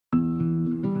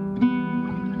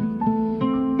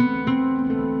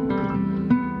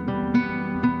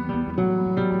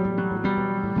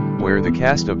Here the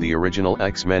cast of the original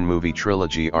X-Men movie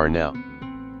trilogy are now.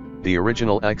 The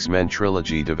original X-Men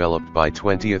trilogy developed by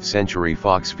 20th Century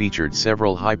Fox featured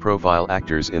several high-profile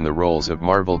actors in the roles of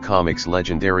Marvel Comics'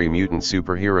 legendary mutant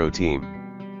superhero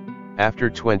team. After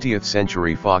 20th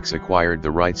Century Fox acquired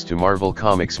the rights to Marvel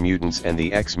Comics' Mutants and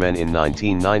the X-Men in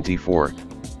 1994,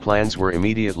 plans were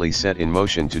immediately set in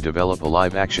motion to develop a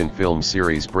live-action film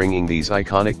series bringing these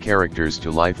iconic characters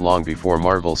to life long before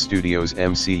Marvel Studios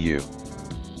MCU.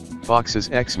 Fox's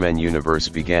X-Men universe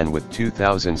began with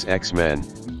 2000's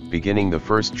X-Men, beginning the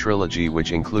first trilogy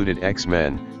which included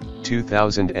X-Men,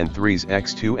 2003's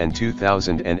X2 and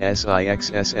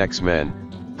 2000's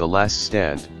X-Men, The Last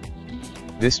Stand.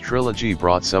 This trilogy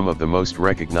brought some of the most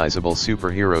recognizable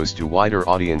superheroes to wider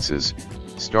audiences,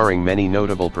 starring many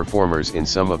notable performers in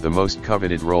some of the most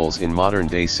coveted roles in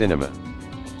modern-day cinema.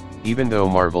 Even though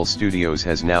Marvel Studios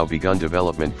has now begun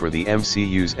development for the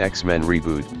MCU's X-Men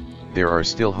reboot, there are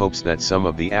still hopes that some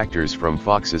of the actors from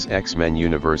Fox's X-Men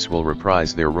universe will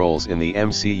reprise their roles in the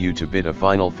MCU to bid a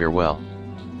final farewell.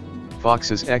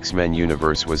 Fox's X-Men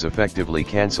universe was effectively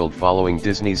cancelled following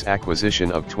Disney's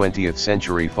acquisition of 20th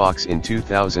Century Fox in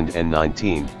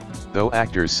 2019, though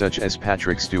actors such as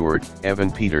Patrick Stewart,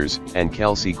 Peters and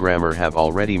Kelsey Grammer have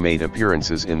already made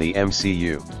appearances in the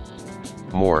MCU.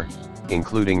 More,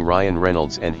 including Ryan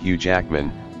Reynolds and Hugh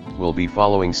Jackman, will be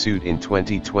following suit in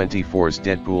 2024's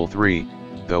Deadpool 3,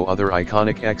 though other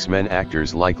iconic X-Men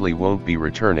actors likely won't be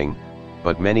returning,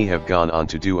 but many have gone on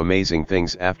to do amazing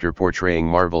things after portraying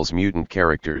Marvel's mutant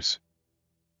characters.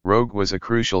 Rogue was a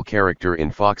crucial character in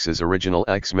Fox's original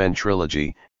X-Men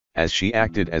trilogy, as she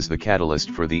acted as the catalyst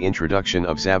for the introduction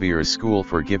of Xavier's School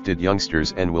for Gifted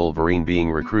Youngsters and Wolverine being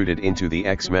recruited into the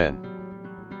X-Men.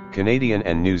 Canadian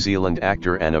and New Zealand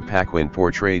actor Anna Paquin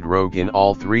portrayed Rogue in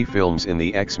all three films in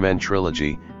the X-Men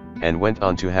trilogy, and went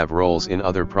on to have roles in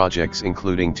other projects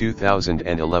including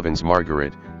 2011's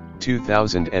Margaret,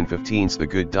 2015's The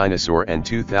Good Dinosaur and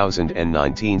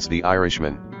 2019's The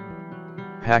Irishman.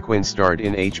 Paquin starred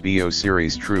in HBO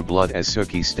series True Blood as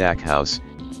Sookie Stackhouse,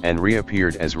 and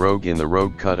reappeared as Rogue in the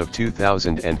Rogue cut of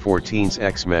 2014's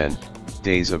X-Men,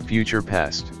 Days of Future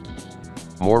Past.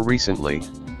 More recently,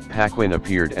 Paquin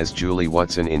appeared as Julie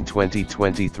Watson in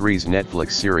 2023's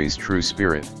Netflix series True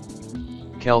Spirit.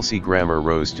 Kelsey Grammer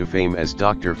rose to fame as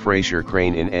Dr. Frasier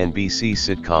Crane in NBC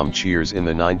sitcom Cheers in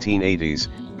the 1980s,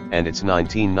 and its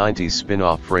 1990s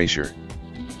spin-off Frasier.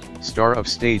 Star of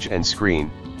stage and screen,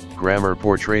 Grammer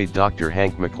portrayed Dr.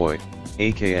 Hank McCoy,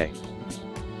 aka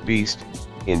Beast,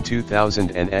 in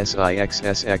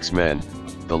 2000's X-Men,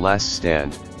 The Last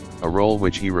Stand, a role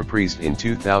which he reprised in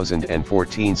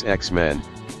 2014's X-Men,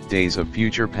 Days of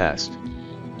Future Past.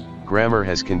 Grammer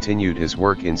has continued his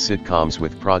work in sitcoms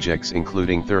with projects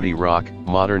including 30 Rock,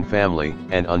 Modern Family,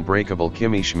 and Unbreakable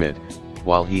Kimmy Schmidt,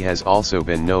 while he has also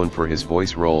been known for his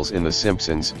voice roles in The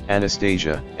Simpsons,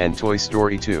 Anastasia, and Toy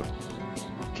Story 2.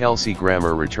 Kelsey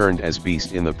Grammer returned as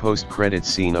Beast in the post-credits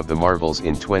scene of The Marvels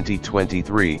in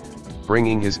 2023,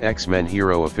 bringing his X-Men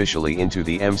hero officially into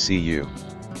the MCU.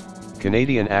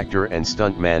 Canadian actor and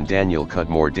stuntman Daniel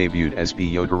Cudmore debuted as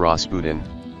Pyotr Rasputin,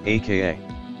 aka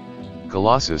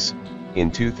Colossus,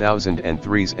 in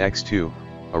 2003's X2,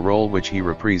 a role which he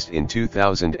reprised in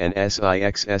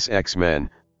 2000's X-Men,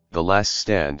 The Last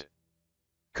Stand.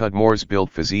 Cudmore's built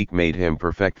physique made him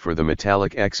perfect for the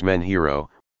metallic X-Men hero,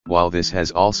 while this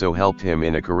has also helped him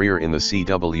in a career in the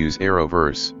CW's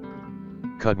Arrowverse.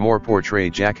 Cudmore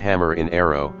portrayed Jack Hammer in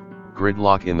Arrow,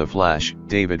 Gridlock in The Flash,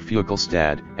 David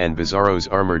Fugelstad and Bizarro's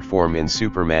armored form in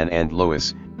Superman and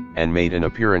Lois, and made an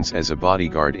appearance as a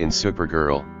bodyguard in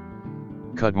Supergirl.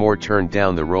 Cudmore turned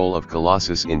down the role of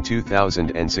Colossus in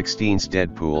 2016's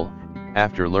Deadpool,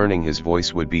 after learning his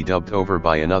voice would be dubbed over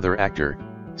by another actor,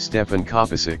 Stefan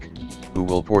Kopacik, who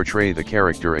will portray the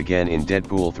character again in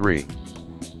Deadpool 3.